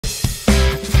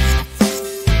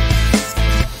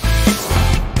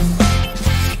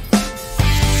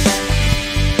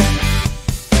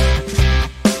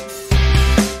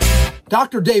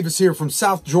Dr. Davis here from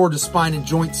South Georgia Spine and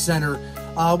Joint Center.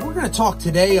 We're going to talk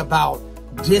today about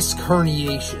disc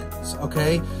herniations,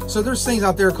 okay? So there's things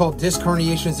out there called disc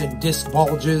herniations and disc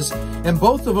bulges, and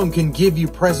both of them can give you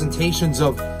presentations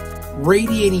of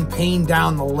radiating pain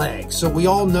down the leg. So we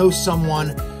all know someone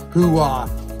who,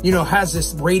 has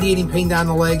this radiating pain down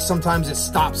the leg. Sometimes it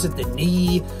stops at the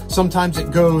knee. Sometimes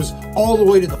it goes all the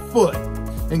way to the foot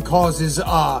and causes,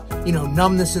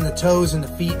 numbness in the toes and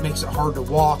the feet, makes it hard to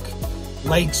walk.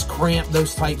 Legs cramp,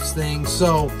 those types of things.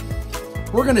 So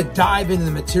we're going to dive into the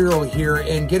material here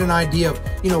and get an idea of,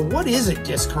 what is a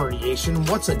disc herniation?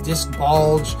 What's a disc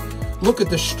bulge? Look at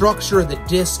the structure of the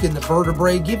disc and the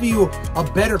vertebrae, give you a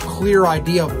better, clear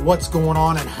idea of what's going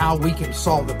on and how we can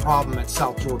solve the problem at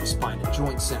South Georgia Spine and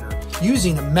Joint Center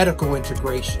using a medical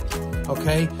integration,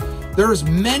 okay? There's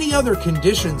many other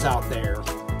conditions out there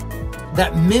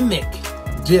that mimic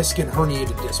disc and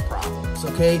herniated disc problems,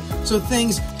 okay? So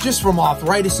things just from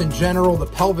arthritis in general, the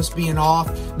pelvis being off,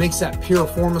 makes that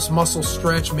piriformis muscle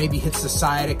stretch, maybe hits the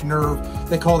sciatic nerve.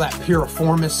 They call that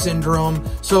piriformis syndrome.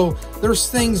 So there's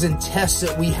things and tests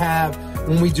that we have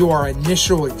when we do our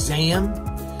initial exam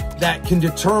that can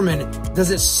determine, does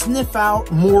it sniff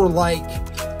out more like,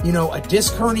 a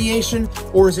disc herniation,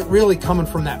 or is it really coming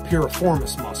from that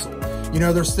piriformis muscle?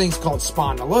 There's things called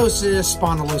spondylosis,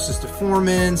 spondylosis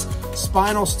deformans,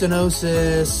 spinal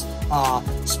stenosis,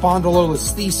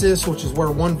 spondylolisthesis, which is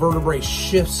where one vertebrae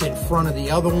shifts in front of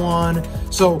the other one.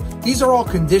 So these are all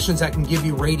conditions that can give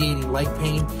you radiating leg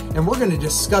pain, and we're going to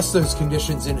discuss those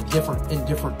conditions in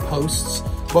different posts.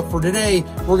 But for today,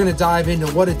 we're going to dive into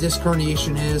what a disc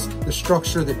herniation is, the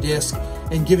structure of the disc,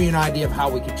 and give you an idea of how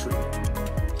we can treat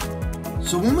it.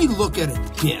 So when we look at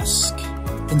a disc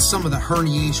and some of the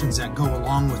herniations that go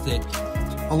along with it,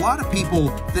 a lot of people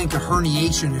think a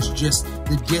herniation is just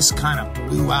the disc kind of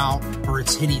blew out or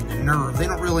it's hitting the nerve. They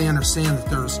don't really understand that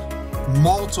there's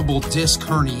multiple disc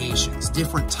herniations,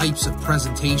 different types of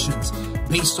presentations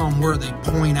based on where they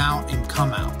point out and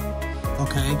come out,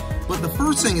 okay? But the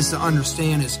first thing is to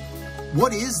understand is,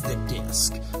 what is the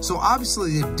disc? So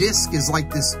obviously the disc is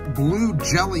like this blue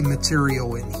jelly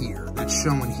material in here that's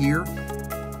shown here.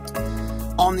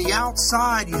 On the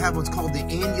outside, you have what's called the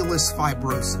annulus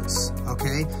fibrosus,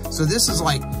 okay? So this is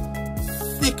like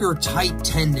thicker, tight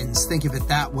tendons, think of it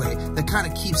that way, that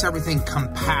kind of keeps everything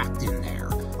compact in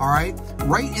there, all right?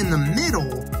 Right in the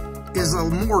middle is a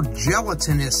more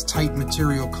gelatinous type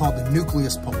material called the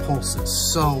nucleus pulposus.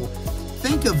 So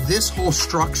think of this whole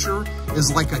structure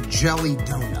as like a jelly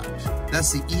donut.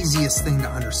 That's the easiest thing to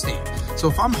understand. So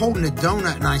if I'm holding a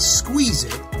donut and I squeeze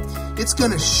it, it's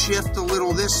going to shift a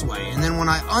little this way, and then when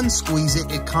I unsqueeze it,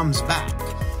 it comes back.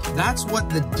 That's what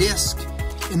the disc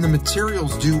and the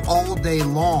materials do all day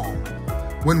long.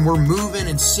 When we're moving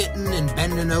and sitting and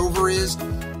bending over, is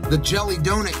the jelly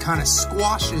donut kind of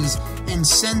squashes and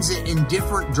sends it in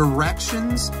different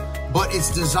directions, but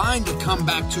it's designed to come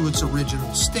back to its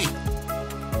original state.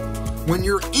 When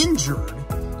you're injured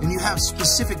and you have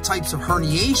specific types of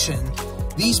herniation,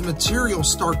 these materials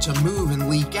start to move and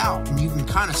leak out, and you can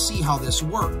kind of see how this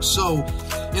works. So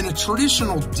in a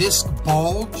traditional disc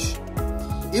bulge,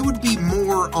 it would be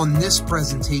more on this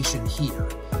presentation here.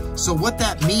 So what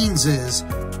that means is,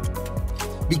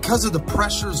 because of the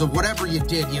pressures of whatever you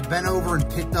did, you bent over and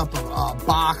picked up a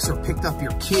box, or picked up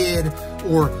your kid,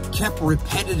 or kept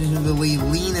repetitively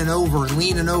leaning over and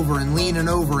leaning over and leaning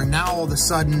over, and now all of a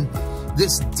sudden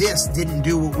this disc didn't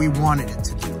do what we wanted it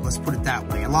to do. Let's put it that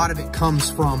way. A lot of it comes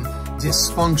from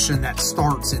dysfunction that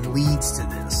starts and leads to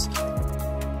this.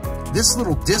 This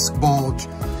little disc bulge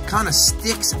kind of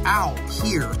sticks out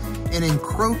here and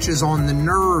encroaches on the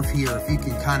nerve here, if you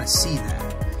can kind of see that.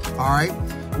 All right.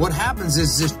 What happens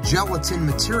is this gelatin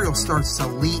material starts to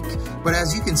leak, but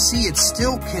as you can see, it's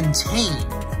still contained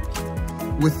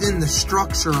within the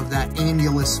structure of that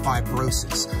annulus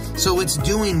fibrosus. So it's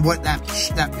doing what that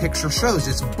picture shows.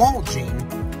 It's bulging,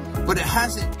 but it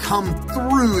hasn't come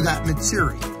through that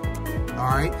material, all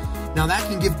right? Now that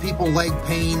can give people leg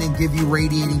pain and give you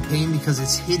radiating pain because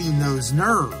it's hitting those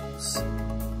nerves,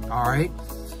 all right?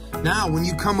 Now, when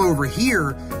you come over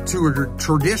here to a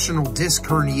traditional disc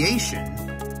herniation,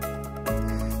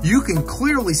 you can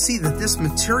clearly see that this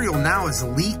material now is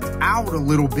leaked out a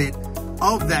little bit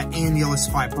of that annulus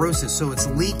fibrosis. So it's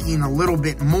leaking a little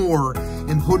bit more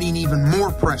and putting even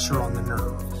more pressure on the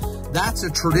nerve. That's a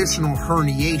traditional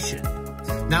herniation.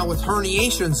 Now with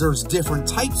herniations, there's different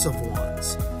types of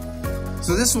ones.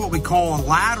 So this is what we call a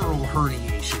lateral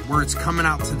herniation, where it's coming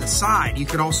out to the side. You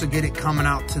could also get it coming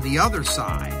out to the other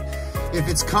side. If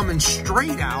it's coming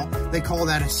straight out, they call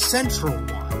that a central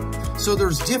one. So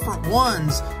there's different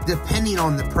ones depending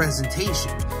on the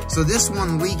presentation. So this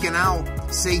one leaking out,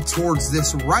 say towards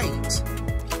this right,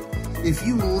 if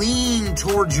you lean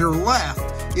towards your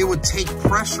left, it would take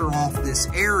pressure off this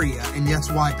area, and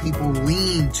that's why people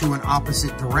lean to an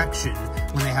opposite direction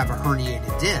when they have a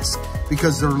herniated disc,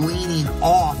 because they're leaning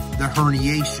off the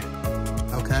herniation,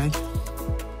 okay?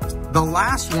 The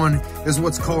last one is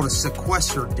what's called a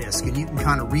sequester disc, and you can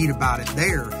kind of read about it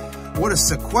there. What a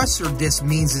sequester disc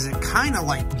means is it kind of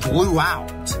like blew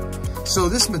out. So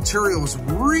this material is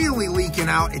really leaking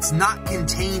out. It's not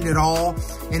contained at all,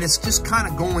 and it's just kind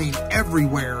of going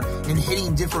everywhere and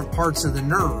hitting different parts of the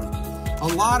nerve. A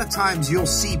lot of times you'll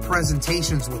see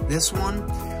presentations with this one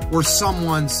where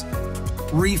someone's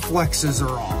reflexes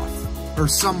are off, or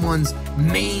someone's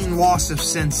main loss of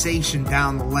sensation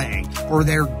down the leg, or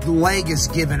their leg is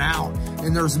given out,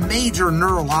 and there's major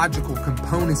neurological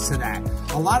components to that.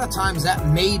 A lot of times that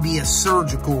may be a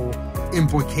surgical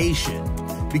implication,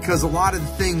 because a lot of the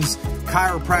things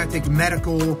chiropractic,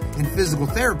 medical, and physical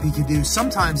therapy can do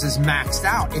sometimes is maxed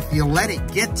out if you let it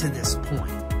get to this point.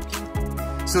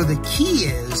 So the key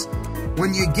is,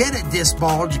 when you get a disc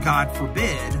bulge, God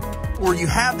forbid, or you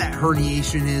have that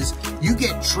herniation, is you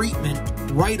get treatment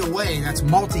right away that's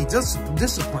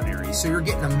multidisciplinary. So you're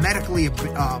getting a medically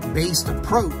based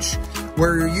approach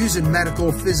where you're using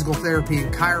medical, physical therapy,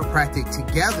 and chiropractic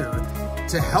together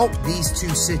to help these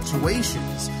two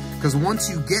situations. Because once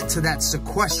you get to that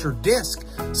sequester disc,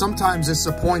 sometimes it's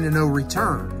a point of no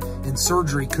return, and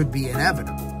surgery could be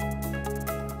inevitable.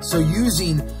 So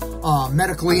using a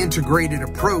medically integrated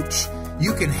approach,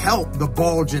 you can help the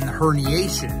bulge and the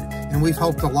herniation, and we've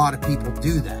helped a lot of people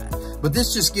do that. But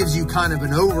this just gives you kind of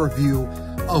an overview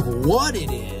of what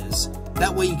it is.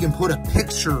 That way you can put a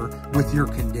picture with your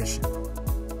condition.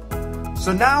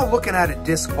 So now looking at a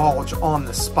disc bulge on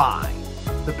the spine,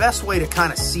 the best way to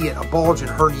kind of see it, a bulge and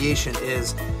herniation,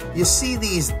 is you see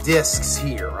these discs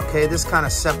here, okay? This kind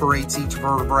of separates each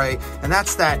vertebrae, and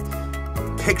that's that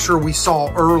picture we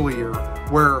saw earlier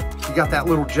where you got that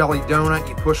little jelly donut,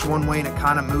 you push one way and it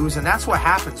kind of moves, and that's what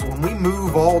happens when we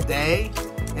move all day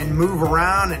and move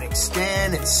around and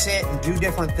extend and sit and do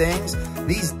different things.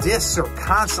 These discs are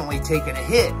constantly taking a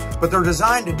hit, but they're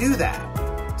designed to do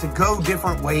that, to go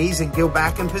different ways and go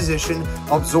back in position,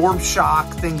 absorb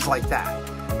shock, things like that.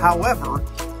 However,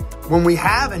 when we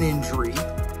have an injury,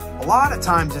 a lot of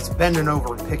times it's bending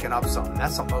over and picking up something.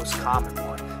 That's the most common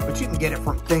one. But you can get it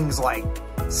from things like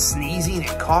sneezing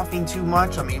and coughing too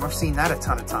much. I mean, I've seen that a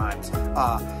ton of times.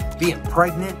 Being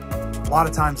pregnant, a lot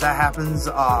of times that happens.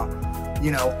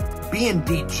 You know, being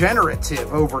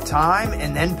degenerative over time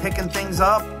and then picking things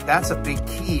up, that's a big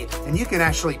key. And you can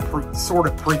actually sort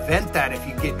of prevent that if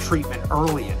you get treatment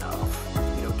early enough.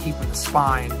 You know, keeping the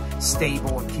spine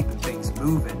stable and keeping things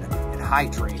moving and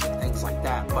hydrated, things like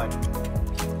that. But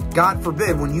God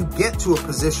forbid, when you get to a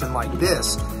position like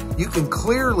this, you can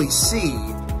clearly see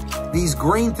these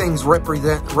green things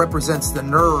represents the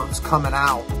nerves coming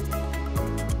out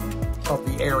of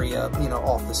the area, you know,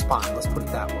 off the spine. Let's put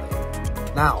it that way.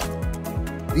 Now,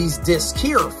 these discs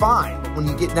here are fine, but when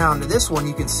you get down to this one,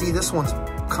 you can see this one's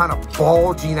kind of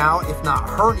bulging out, if not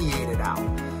herniated out.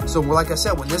 So like I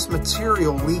said, when this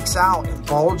material leaks out and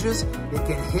bulges, it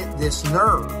can hit this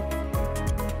nerve.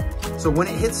 So when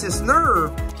it hits this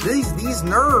nerve, these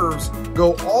nerves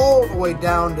go all the way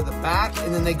down to the back,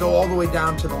 and then they go all the way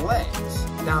down to the legs,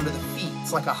 down to the feet.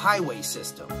 It's like a highway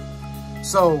system.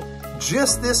 So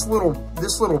just this little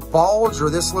bulge or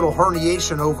this little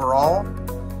herniation overall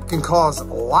can cause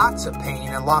lots of pain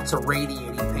and lots of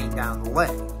radiating pain down the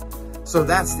leg. So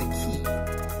that's the key,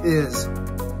 is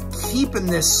keeping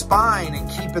this spine and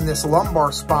keeping this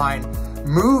lumbar spine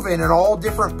moving in all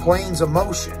different planes of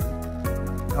motion.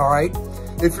 All right?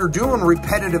 If you're doing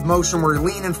repetitive motion where you're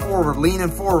leaning forward,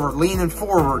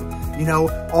 you know,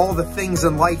 all the things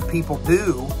in life people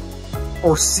do,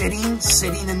 or sitting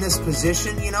in this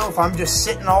position, you know, if I'm just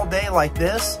sitting all day like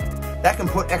this, that can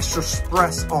put extra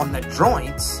stress on the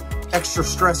joints, extra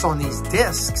stress on these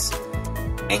discs,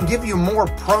 and give you more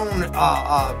prone,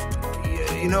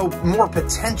 you know, more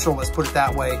potential, let's put it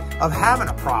that way, of having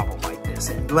a problem like this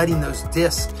and letting those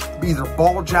discs either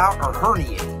bulge out or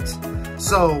herniate.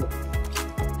 So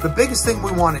the biggest thing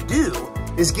we want to do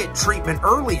is get treatment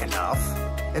early enough,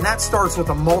 and that starts with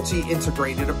a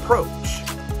multi-integrated approach.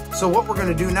 So what we're going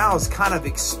to do now is kind of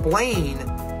explain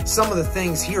some of the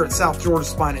things here at South Georgia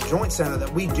Spine and Joint Center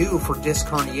that we do for disc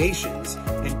herniations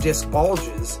and disc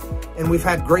bulges, and we've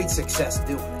had great success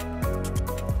doing it.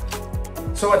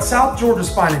 So at South Georgia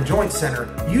Spine and Joint Center,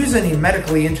 using a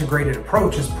medically integrated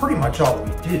approach is pretty much all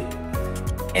we do.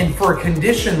 And for a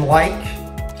condition like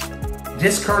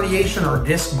disc herniation or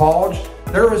disc bulge,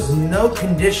 there is no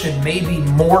condition maybe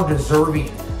more deserving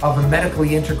of a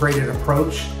medically integrated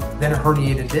approach than a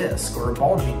herniated disc or a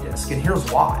bulging disc, and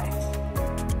here's why.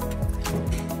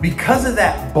 Because of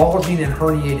that bulging and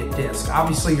herniated disc,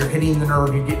 obviously you're hitting the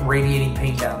nerve, you're getting radiating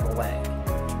pain down the leg.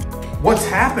 What's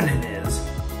happening is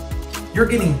you're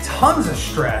getting tons of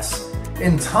stress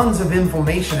and tons of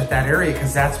inflammation at that area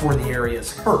because that's where the area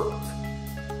is hurt.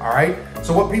 All right?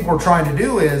 So what people are trying to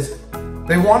do is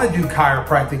they want to do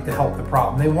chiropractic to help the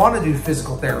problem. They want to do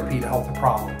physical therapy to help the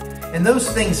problem. And those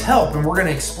things help, and we're going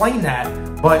to explain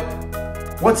that. But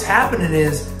what's happening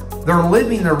is they're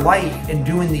living their life and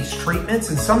doing these treatments,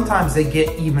 and sometimes they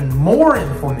get even more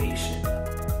inflammation.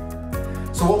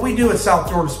 So what we do at South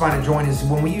Georgia Spine and Joint is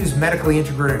when we use medically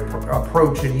integrated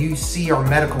approach, and you see our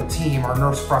medical team, our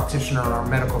nurse practitioner and our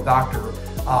medical doctor,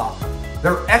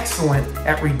 they're excellent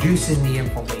at reducing the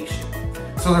inflammation.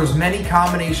 So there's many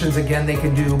combinations, again, they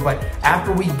can do, but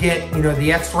after we get,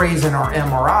 the x-rays and our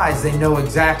MRIs, they know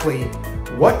exactly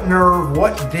what nerve,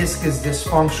 what disc is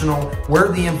dysfunctional, where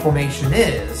the inflammation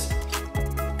is,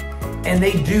 and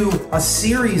they do a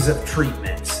series of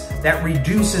treatments that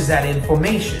reduces that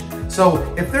inflammation. So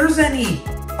if there's any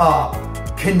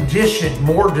condition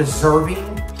more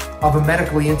deserving of a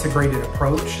medically integrated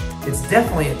approach, it's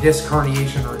definitely a disc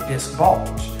herniation or a disc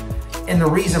bulge. And the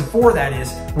reason for that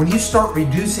is when you start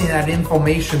reducing that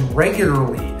inflammation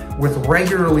regularly with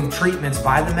regularly treatments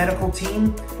by the medical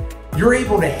team, you're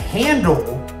able to handle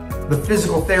the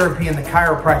physical therapy and the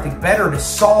chiropractic better to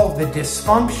solve the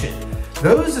dysfunction.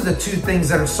 Those are the two things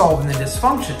that are solving the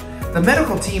dysfunction. The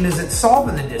medical team isn't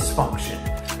solving the dysfunction,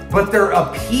 but they're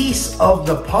a piece of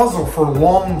the puzzle for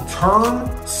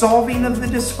long-term solving of the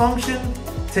dysfunction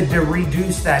to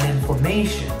reduce that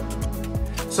inflammation.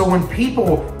 So when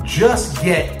people just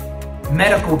get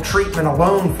medical treatment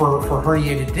alone for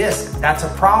herniated disc, that's a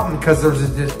problem because there's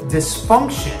a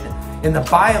dysfunction in the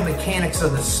biomechanics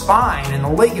of the spine and the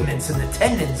ligaments and the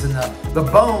tendons and the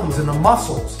bones and the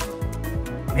muscles,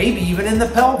 maybe even in the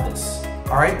pelvis,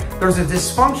 all right? There's a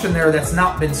dysfunction there that's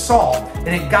not been solved, and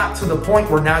it got to the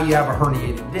point where now you have a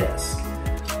herniated disc.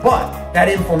 But that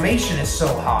inflammation is so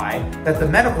high that the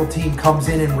medical team comes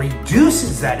in and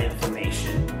reduces that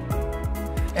inflammation,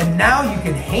 and now you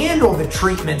can handle the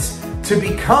treatments to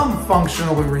become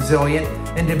functionally resilient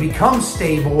and to become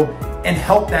stable and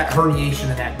help that herniation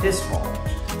and that disc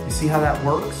bulge. You see how that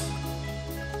works?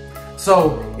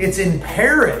 So it's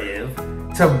imperative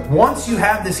to, once you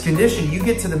have this condition, you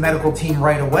get to the medical team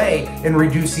right away and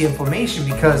reduce the inflammation,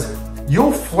 because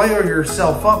you'll flare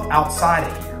yourself up outside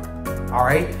of here, all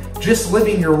right? Just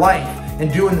living your life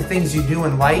and doing the things you do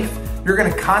in life, you're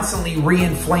gonna constantly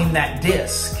re-inflame that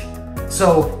disc.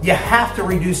 So you have to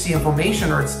reduce the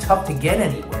inflammation or it's tough to get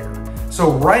anywhere.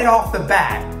 So right off the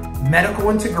bat, medical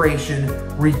integration,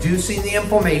 reducing the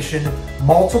inflammation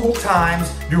multiple times,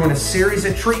 doing a series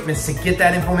of treatments to get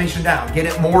that inflammation down. Get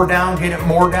it more down,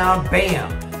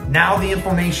 bam. Now the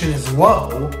inflammation is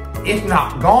low, if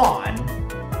not gone,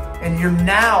 and you're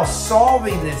now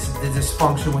solving the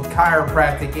dysfunction with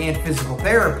chiropractic and physical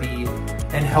therapy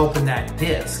and helping that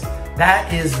disc.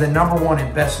 That is the #1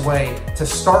 and best way to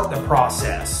start the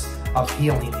process of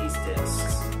healing these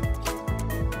discs.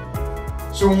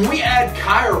 So when we add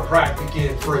chiropractic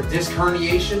in for a disc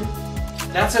herniation,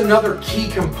 that's another key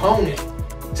component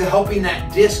to helping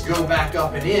that disc go back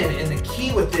up and in. And the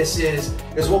key with this is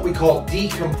what we call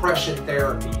decompression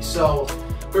therapy. So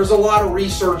there's a lot of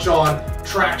research on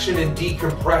traction and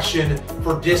decompression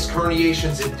for disc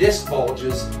herniations and disc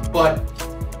bulges, but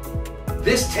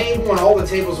this table and all the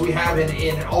tables we have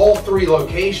in all 3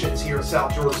 locations here at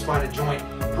South Georgia Spine and Joint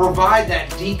provide that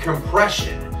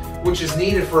decompression, which is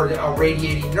needed for a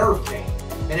radiating nerve pain.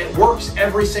 And it works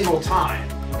every single time,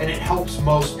 and it helps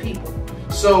most people.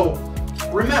 So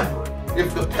remember,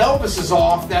 if the pelvis is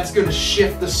off, that's going to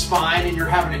shift the spine and you're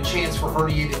having a chance for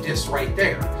herniated discs right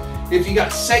there. If you got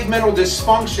segmental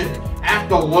dysfunction at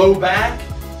the low back,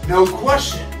 no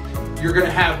question, you're going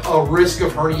to have a risk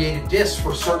of herniated discs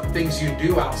for certain things you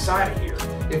do outside of here.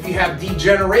 If you have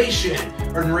degeneration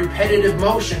or repetitive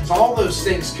motions, all those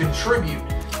things contribute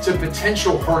to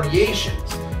potential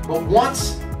herniations. But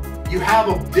once you have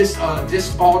a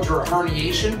disc bulge or a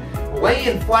herniation,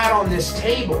 laying flat on this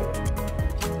table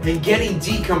and getting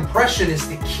decompression is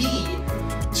the key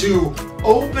to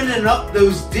opening up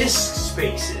those disc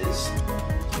spaces,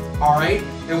 all right?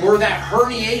 And where that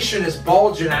herniation is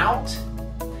bulging out,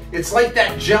 it's like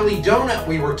that jelly donut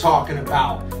we were talking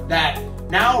about, that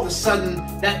now all of a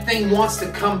sudden that thing wants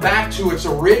to come back to its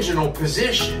original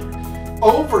position.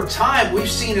 Over time,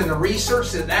 we've seen in the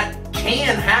research that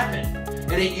can happen.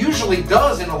 And it usually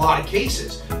does in a lot of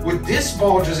cases. With disc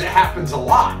bulges, it happens a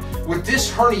lot. With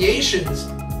disc herniations,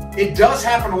 it does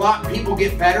happen a lot and people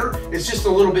get better. It's just a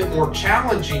little bit more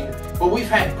challenging, but we've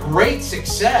had great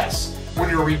success when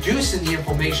you're reducing the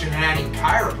inflammation and adding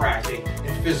chiropractic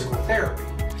and physical therapy.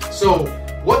 So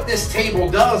what this table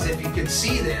does, if you can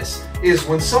see this, is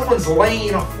when someone's laying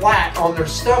flat on their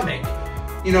stomach,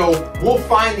 you know, we'll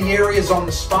find the areas on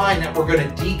the spine that we're going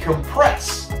to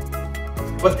decompress.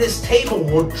 But this table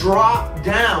will drop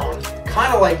down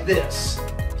kind of like this.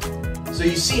 So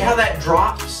you see how that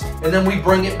drops? And then we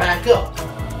bring it back up.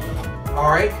 All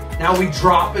right, now we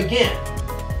drop again.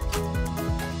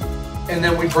 And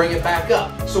then we bring it back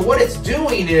up. So what it's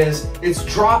doing is it's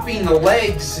dropping the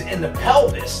legs and the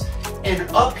pelvis, and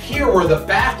up here where the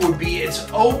back would be, it's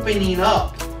opening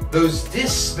up those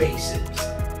disc spaces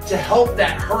to help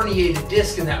that herniated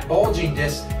disc and that bulging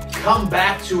disc come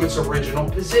back to its original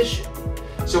position.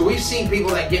 So we've seen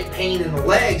people that get pain in the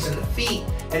legs and the feet,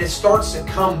 and it starts to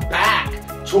come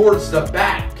back towards the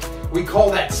back. We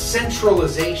call that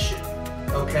centralization,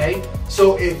 okay?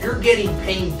 So if you're getting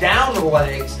pain down the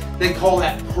legs, they call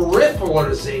that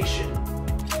peripheralization.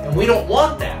 And we don't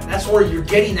want that. That's where you're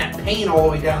getting that pain all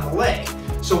the way down the leg.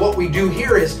 So what we do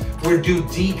here is we do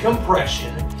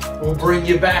decompression. We'll bring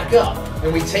you back up.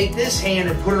 And we take this hand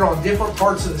and put it on different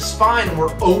parts of the spine, and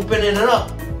we're opening it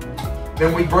up.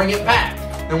 Then we bring it back.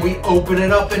 Then we open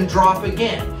it up and drop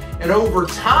again. And over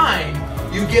time,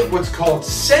 you get what's called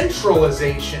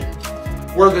centralization,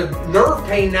 where the nerve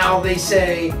pain now, they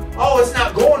say, oh, it's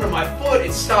not going to my foot,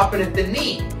 it's stopping at the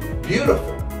knee.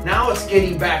 Beautiful. Now it's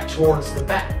getting back towards the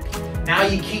back. Now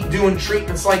you keep doing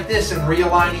treatments like this and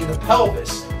realigning the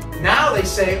pelvis. Now they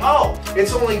say, oh,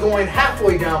 it's only going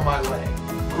halfway down my leg.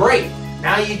 Great.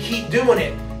 Now you keep doing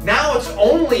it. Now it's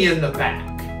only in the back.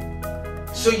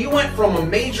 So you went from a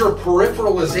major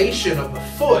peripheralization of the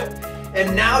foot,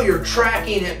 and now you're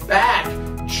tracking it back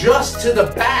just to the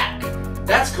back.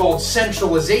 That's called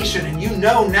centralization, and you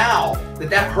know now that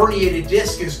that herniated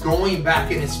disc is going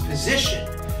back in its position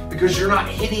because you're not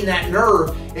hitting that nerve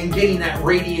and getting that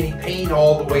radiating pain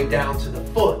all the way down to the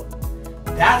foot.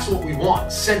 That's what we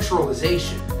want,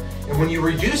 centralization. And when you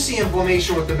reduce the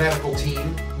inflammation with the medical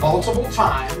team multiple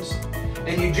times,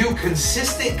 and you do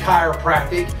consistent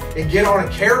chiropractic and get on a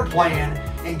care plan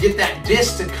and get that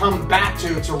disc to come back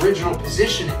to its original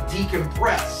position and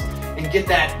decompress and get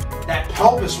that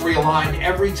pelvis realigned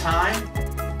every time,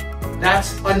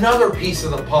 that's another piece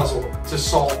of the puzzle to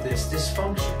solve this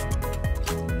dysfunction.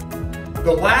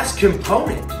 The last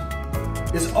component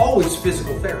is always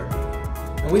physical therapy.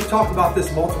 And we've talked about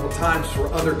this multiple times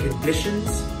for other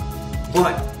conditions,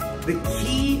 but the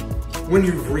key when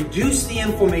you've reduced the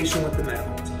inflammation with the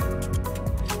medical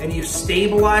team and you've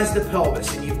stabilized the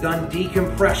pelvis and you've done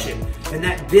decompression and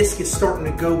that disc is starting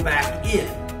to go back in,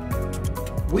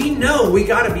 we know we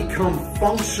got to become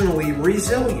functionally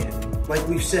resilient, like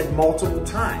we've said multiple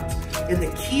times. And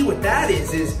the key with that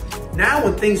is now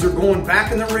when things are going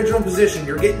back in the original position,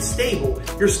 you're getting stable,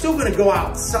 you're still going to go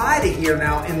outside of here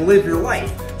now and live your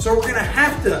life. So we're going to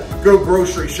have to go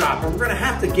grocery shopping. We're going to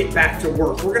have to get back to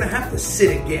work. We're going to have to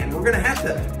sit again. We're going to have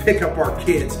to pick up our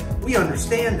kids. We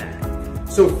understand that.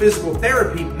 So physical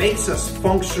therapy makes us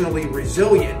functionally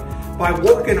resilient by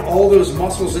working all those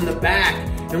muscles in the back.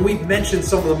 And we've mentioned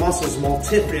some of the muscles,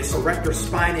 multifidus, erector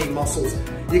spinae muscles.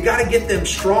 You got to get them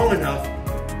strong enough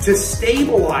to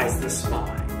stabilize the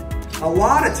spine. A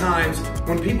lot of times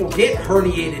when people get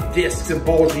herniated discs and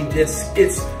bulging discs,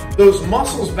 it's those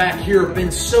muscles back here have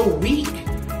been so weak,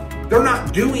 they're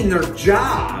not doing their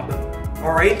job,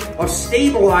 all right, of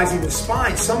stabilizing the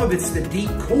spine. Some of it's the deep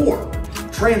core,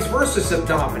 transversus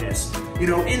abdominis, you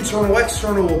know, internal,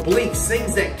 external obliques,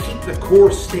 things that keep the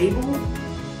core stable.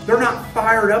 They're not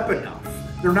fired up enough.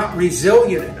 They're not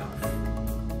resilient enough.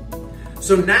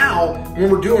 So now,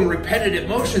 when we're doing repetitive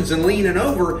motions and leaning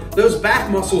over, those back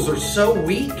muscles are so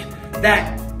weak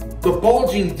that the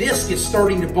bulging disc is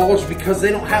starting to bulge because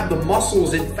they don't have the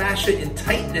muscles and fascia and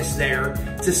tightness there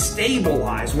to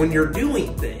stabilize when you're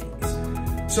doing things.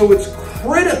 So it's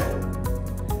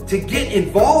critical to get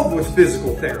involved with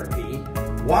physical therapy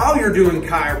while you're doing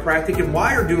chiropractic and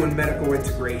while you're doing medical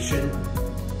integration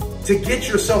to get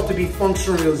yourself to be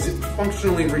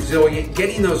functionally resilient,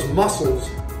 getting those muscles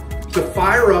to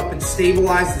fire up and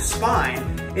stabilize the spine,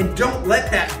 and don't let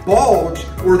that bulge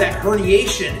or that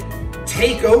herniation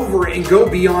take over and go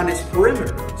beyond its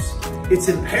perimeters. It's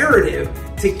imperative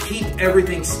to keep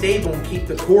everything stable and keep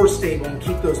the core stable and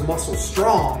keep those muscles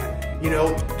strong, you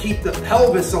know, keep the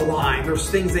pelvis aligned. There's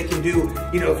things they can do,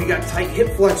 you know, if you got tight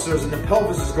hip flexors and the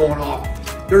pelvis is going off,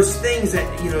 there's things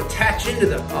that, you know, attach into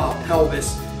the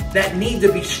pelvis that need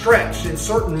to be stretched and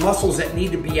certain muscles that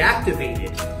need to be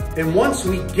activated. And once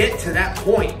we get to that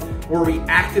point where we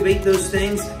activate those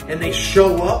things and they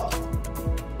show up,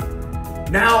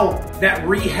 now that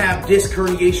rehab disc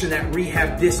herniation, that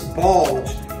rehab disc bulge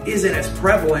isn't as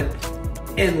prevalent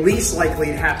and least likely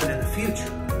to happen in the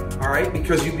future, all right?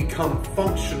 Because you become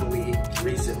functionally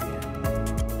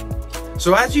resilient.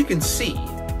 So as you can see,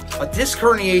 a disc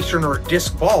herniation or a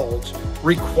disc bulge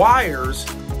requires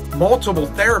multiple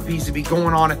therapies to be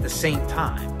going on at the same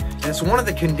time. And it's one of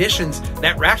the conditions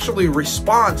that actually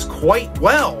responds quite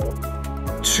well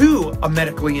to a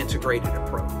medically integrated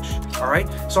approach, all right?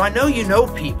 So I know you know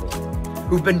people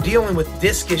who've been dealing with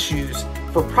disc issues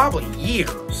for probably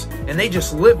years, and they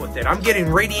just live with it. I'm getting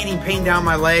radiating pain down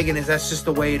my leg, and that's just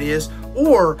the way it is.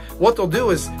 Or what they'll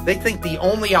do is they think the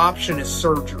only option is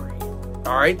surgery,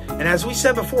 all right? And as we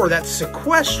said before, that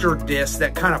sequestered disc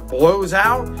that kind of blows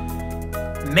out,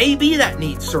 maybe that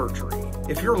needs surgery.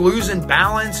 If you're losing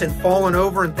balance and falling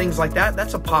over and things like that,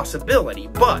 that's a possibility.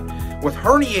 But with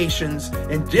herniations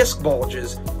and disc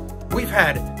bulges, we've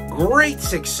had great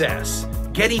success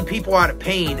getting people out of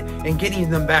pain and getting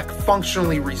them back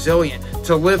functionally resilient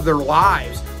to live their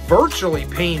lives virtually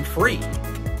pain-free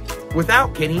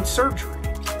without getting surgery.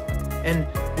 And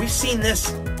we've seen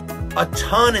this a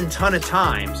ton of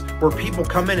times where people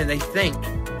come in and they think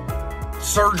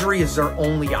surgery is their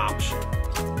only option,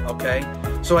 okay?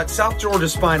 So at South Georgia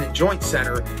Spine and Joint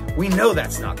Center, we know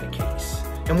that's not the case.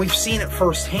 And we've seen it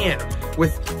firsthand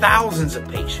with thousands of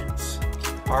patients,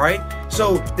 all right?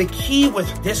 So the key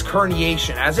with disc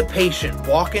herniation as a patient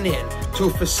walking in to a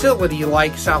facility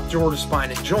like South Georgia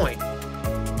Spine and Joint,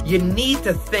 you need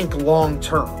to think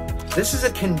long-term. This is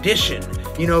a condition,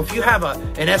 you know, if you have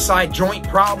an SI joint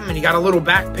problem and you got a little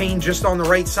back pain just on the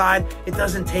right side, it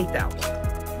doesn't take that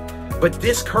long. But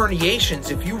disc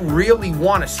herniations, if you really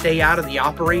want to stay out of the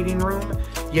operating room,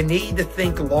 you need to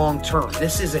think long-term.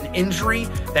 This is an injury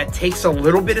that takes a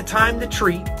little bit of time to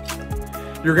treat.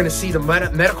 You're going to see the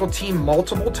medical team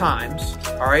multiple times,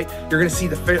 all right? You're going to see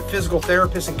the physical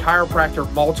therapist and chiropractor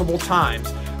multiple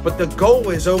times. But the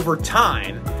goal is over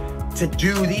time to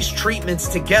do these treatments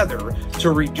together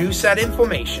to reduce that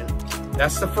inflammation.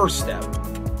 That's the first step.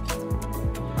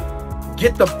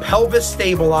 Get the pelvis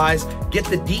stabilized, get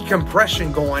the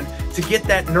decompression going to get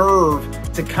that nerve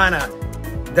to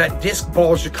that disc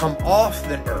bulge to come off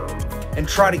the nerve and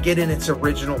try to get in its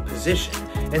original position.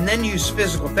 And then use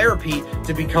physical therapy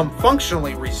to become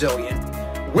functionally resilient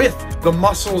with the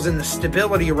muscles and the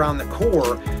stability around the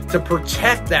core to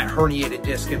protect that herniated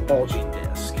disc and bulging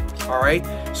disc, all right?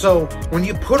 So when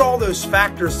you put all those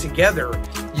factors together,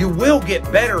 you will get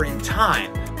better in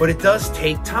time, but it does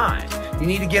take time. You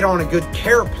need to get on a good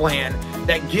care plan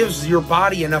that gives your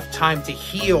body enough time to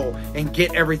heal and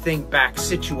get everything back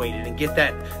situated and get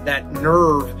that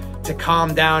nerve to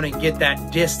calm down and get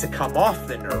that disc to come off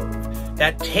the nerve.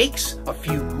 That takes a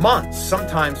few months,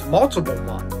 sometimes multiple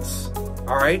months,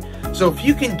 all right? So if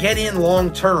you can get in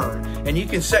long term and you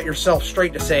can set yourself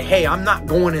straight to say, hey, I'm not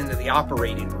going into the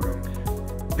operating room,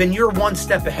 then you're one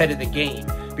step ahead of the game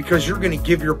because you're gonna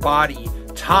give your body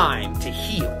time to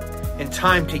heal and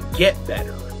time to get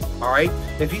better, all right?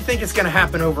 If you think it's gonna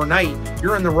happen overnight,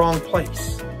 you're in the wrong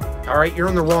place, all right? You're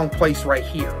in the wrong place right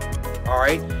here, all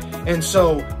right? And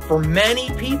so for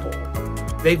many people,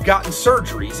 they've gotten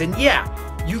surgeries, and yeah,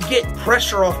 you get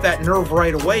pressure off that nerve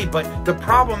right away, but the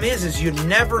problem is you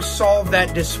never solve that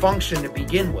dysfunction to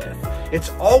begin with. It's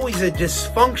always a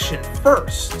dysfunction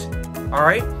first, all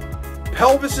right?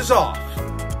 Pelvis is off.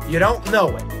 You don't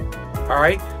know it, all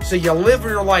right? So you live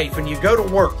your life and you go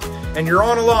to work and you're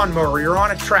on a lawnmower, you're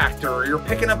on a tractor, or you're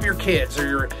picking up your kids, or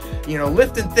you're, you know,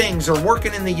 lifting things or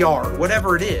working in the yard,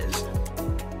 whatever it is.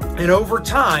 And over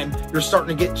time, you're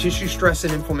starting to get tissue stress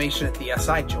and inflammation at the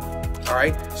SI joint, all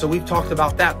right? So we've talked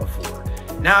about that before.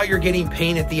 Now you're getting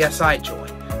pain at the SI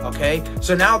joint, okay?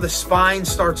 So now the spine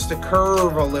starts to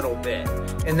curve a little bit,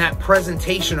 and that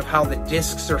presentation of how the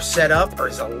discs are set up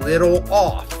is a little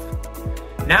off.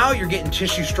 Now you're getting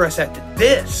tissue stress at the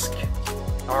disc,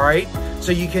 all right?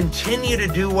 So you continue to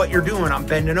do what you're doing. I'm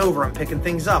bending over, I'm picking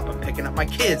things up, I'm picking up my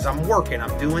kids, I'm working,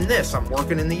 I'm doing this, I'm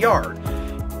working in the yard.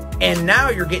 And now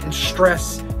you're getting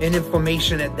stress and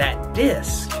inflammation at that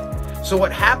disc. So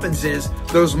what happens is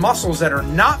those muscles that are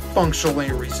not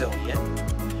functionally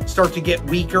resilient start to get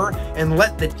weaker and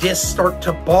let the disc start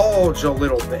to bulge a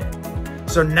little bit.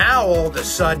 So now all of a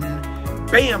sudden,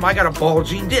 bam, I got a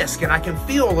bulging disc and I can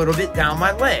feel a little bit down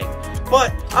my leg.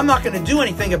 But I'm not gonna do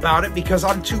anything about it because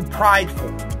I'm too prideful,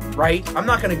 right? I'm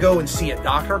not gonna go and see a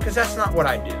doctor because that's not what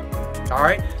I do, all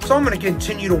right? So I'm gonna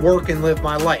continue to work and live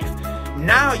my life.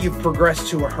 Now you've progressed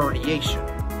to a herniation,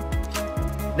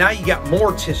 Now you got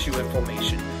more tissue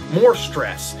inflammation, more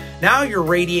stress. Now you're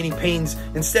radiating pains,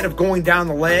 instead of going down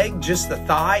the leg, just the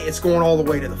thigh, it's going all the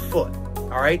way to the foot, all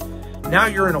right? Now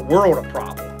you're in a world of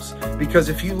problems, because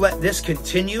if you let this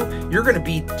continue, you're gonna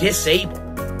be disabled,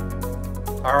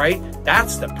 all right?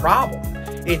 That's the problem.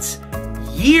 It's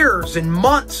years and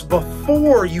months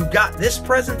before you got this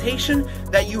presentation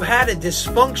that you had a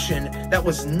dysfunction that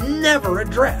was never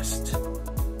addressed,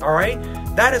 all right?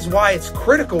 That is why it's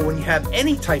critical when you have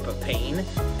any type of pain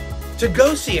to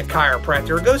go see a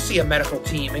chiropractor, or go see a medical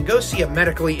team, and go see a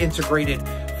medically integrated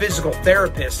physical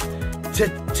therapist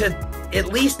to at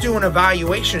least do an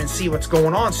evaluation and see what's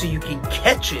going on, so you can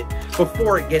catch it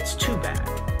before it gets too bad,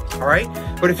 all right?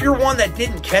 But if you're one that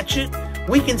didn't catch it,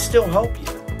 we can still help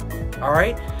you, all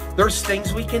right? There's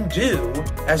things we can do,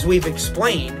 as we've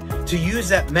explained, to use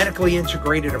that medically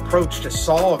integrated approach to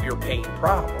solve your pain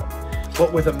problem.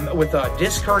 But with a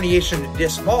disc herniation and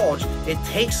disc bulge, it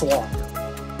takes longer.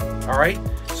 All right,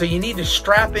 so you need to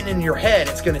strap in your head.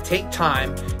 It's going to take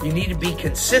time. You need to be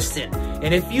consistent,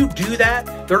 and if you do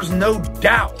that, there's no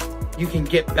doubt you can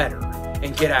get better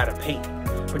and get out of pain.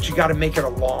 But you got to make it a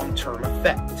long-term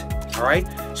effect. All right,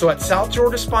 so at South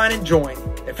Georgia Spine and Joint,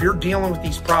 if you're dealing with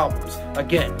these problems,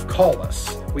 again, call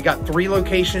us. We got 3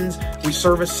 locations. We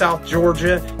service South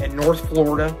Georgia and North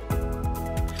Florida.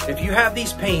 If you have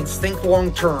these pains, think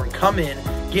long-term. Come in,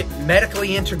 get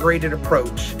medically integrated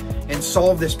approach, and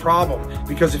solve this problem,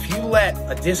 because if you let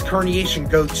a disc herniation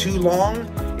go too long,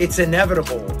 it's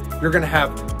inevitable. You're gonna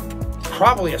have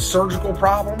probably a surgical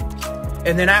problem,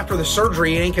 and then after the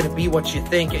surgery, it ain't gonna be what you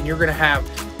think, and you're gonna have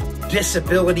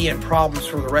disability and problems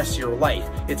for the rest of your life.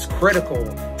 It's critical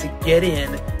to get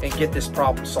in and get this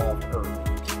problem solved early.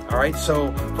 All right,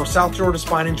 so for South Georgia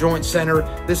Spine and Joint Center,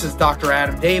 this is Dr.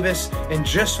 Adam Davis, and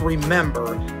just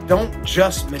remember, don't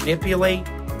just manipulate,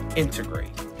 integrate.